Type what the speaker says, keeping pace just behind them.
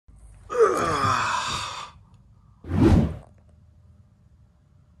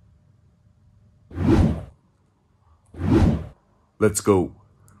Let's go.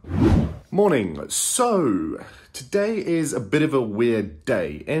 Morning. So, today is a bit of a weird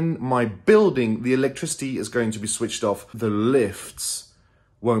day. In my building, the electricity is going to be switched off. The lifts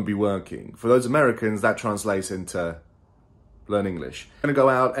won't be working. For those Americans, that translates into learn English. I'm gonna go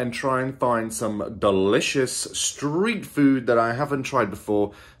out and try and find some delicious street food that I haven't tried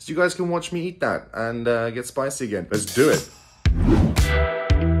before, so you guys can watch me eat that and get spicy again. Let's do it.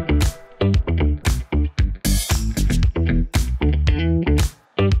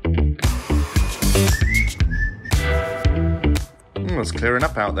 It's clearing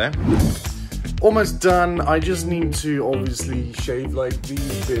up out there. Almost done. I just need to obviously shave like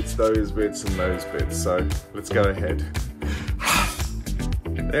these bits, those bits, and those bits. So let's go ahead.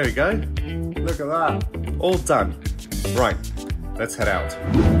 There we go. Look at that. All done. Right, let's head out.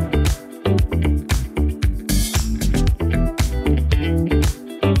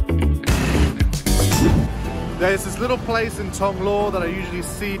 There's this little place in Tong Lo that I usually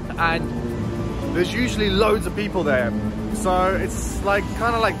see, and there's usually loads of people there. So it's like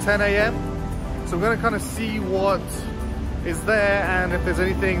kind of like 10 AM. So I'm gonna kind of see what is there and if there's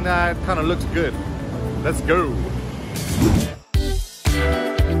anything that kind of looks good. Let's go.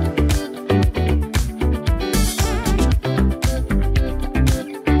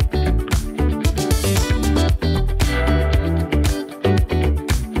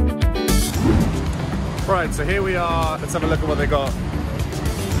 Right, so here we are. Let's have a look at what they got.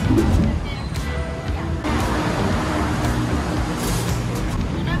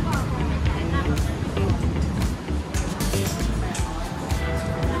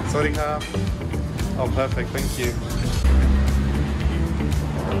 Sorry, oh, perfect, thank you.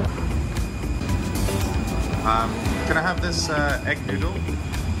 Can I have this egg noodle?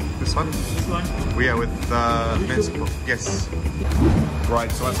 This one? This one? Well, yeah, with minced pork. Yes. Right,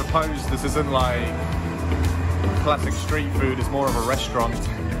 so I suppose this isn't like classic street food, it's more of a restaurant.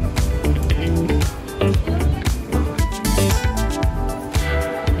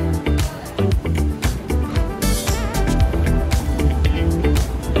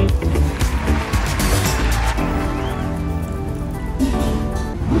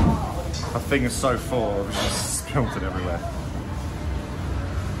 Thing is so full, it's just spilled it everywhere.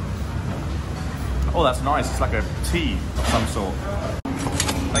 Oh, that's nice. It's like a tea of some sort.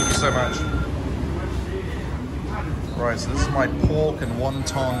 Thank you so much. Right, so this is my pork and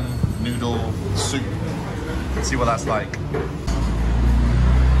wonton noodle soup. Let's see what that's like.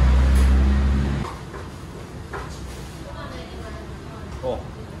 Oh,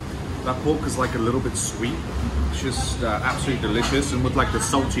 that pork is like a little bit sweet. It's just absolutely delicious, and with like the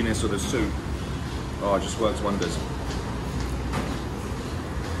saltiness of the soup, oh, it just works wonders.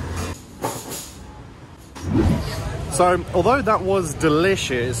 So, although that was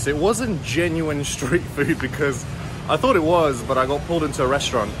delicious, it wasn't genuine street food because I thought it was, but I got pulled into a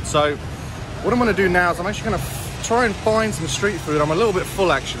restaurant. So, what I'm gonna do now is I'm actually gonna try and find some street food. I'm a little bit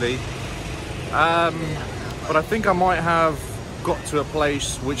full actually, but I think I might have got to a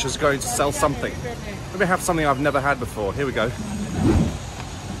place which is going to sell something. Maybe have something I've never had before. Here we go.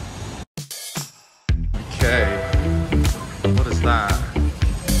 Okay, what is that?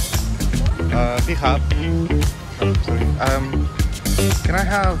 Sorry. Can I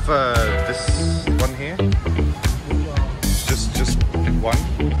have this one here? Just one?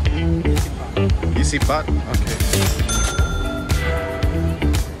 Easy butt? Okay.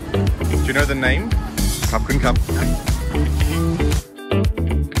 Do you know the name? Cup and cup.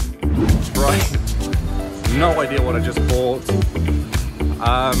 Right. No idea what I just bought.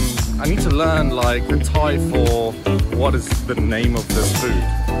 I need to learn like the Thai for what is the name of this food.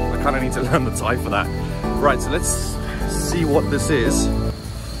 I kind of need to learn the Thai for that. Right, so let's see what this is.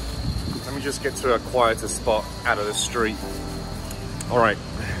 Let me just get to a quieter spot out of the street. All right,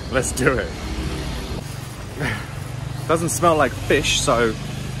 let's do it. Doesn't smell like fish, so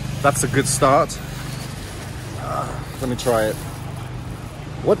that's a good start. Let me try it.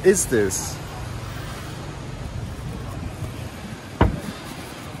 What is this?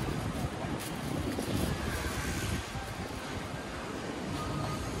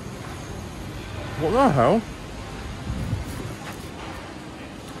 What the hell?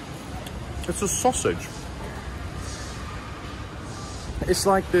 It's a sausage. It's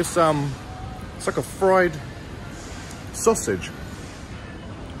like this, it's like a fried sausage.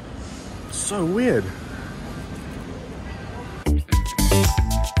 So weird.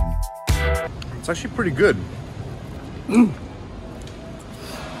 It's actually pretty good. I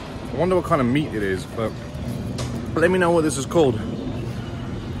wonder what kind of meat it is, but let me know what this is called.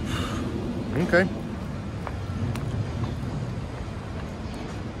 Okay.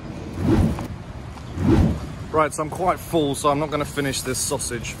 Right, so I'm quite full, so I'm not gonna finish this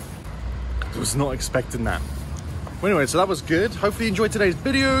sausage. I was not expecting that. Well, anyway, so that was good. Hopefully you enjoyed today's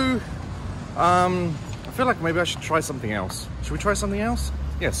video. I feel like maybe I should try something else. Should we try something else?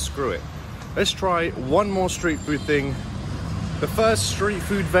 Yeah, screw it. Let's try one more street food thing. The first street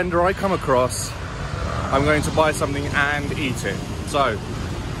food vendor I come across, I'm going to buy something and eat it. So,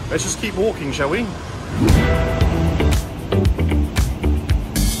 let's just keep walking, shall we?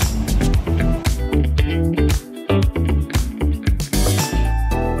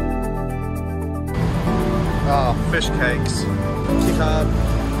 Oh, fish cakes.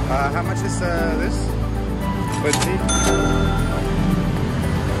 How much is this? 20?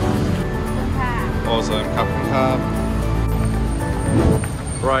 Awesome, cup.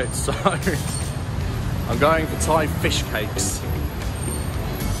 Right, so I'm going for Thai fish cakes.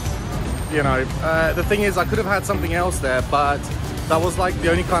 You know, the thing is, I could have had something else there, but that was like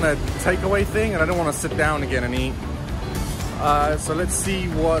the only kind of takeaway thing, and I don't want to sit down again and eat. So let's see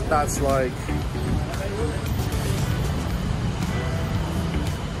what that's like.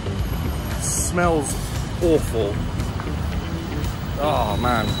 It smells awful. Oh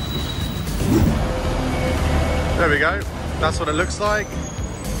man. There we go. That's what it looks like.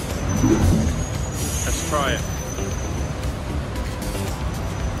 Let's try it.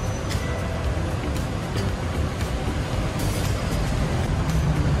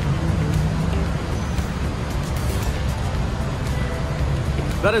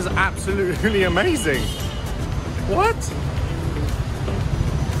 That is absolutely amazing. What?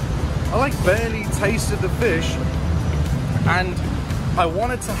 I like barely tasted the fish and I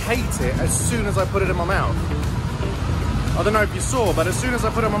wanted to hate it as soon as I put it in my mouth. I don't know if you saw, but as soon as I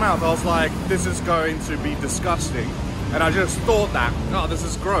put it in my mouth, I was like, this is going to be disgusting. And I just thought that, oh, this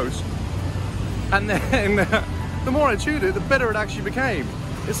is gross. And then the more I chewed it, the better it actually became.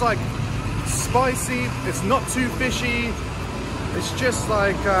 It's like spicy, it's not too fishy. It's just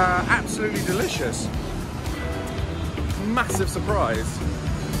like absolutely delicious. Massive surprise.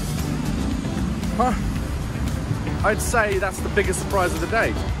 Huh. I'd say that's the biggest surprise of the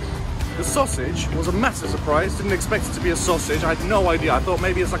day. The sausage was a massive surprise. Didn't expect it to be a sausage. I had no idea. I thought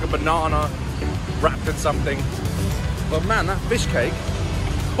maybe it's like a banana wrapped in something. But man, that fish cake.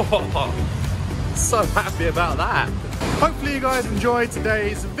 Oh, so happy about that. Hopefully you guys enjoyed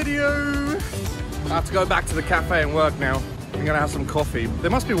today's video. I have to go back to the cafe and work now. I'm gonna have some coffee. They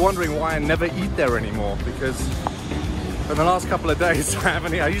must be wondering why I never eat there anymore, because in the last couple of days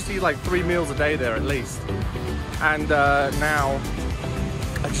I used to eat like 3 meals a day there at least. And now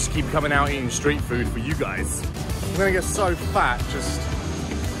I just keep coming out eating street food for you guys. I'm gonna get so fat just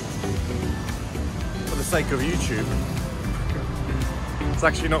for the sake of YouTube. It's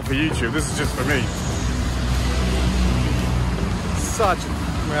actually not for YouTube, this is just for me.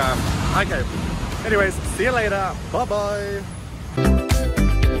 Okay. Anyways, see you later. Bye-bye.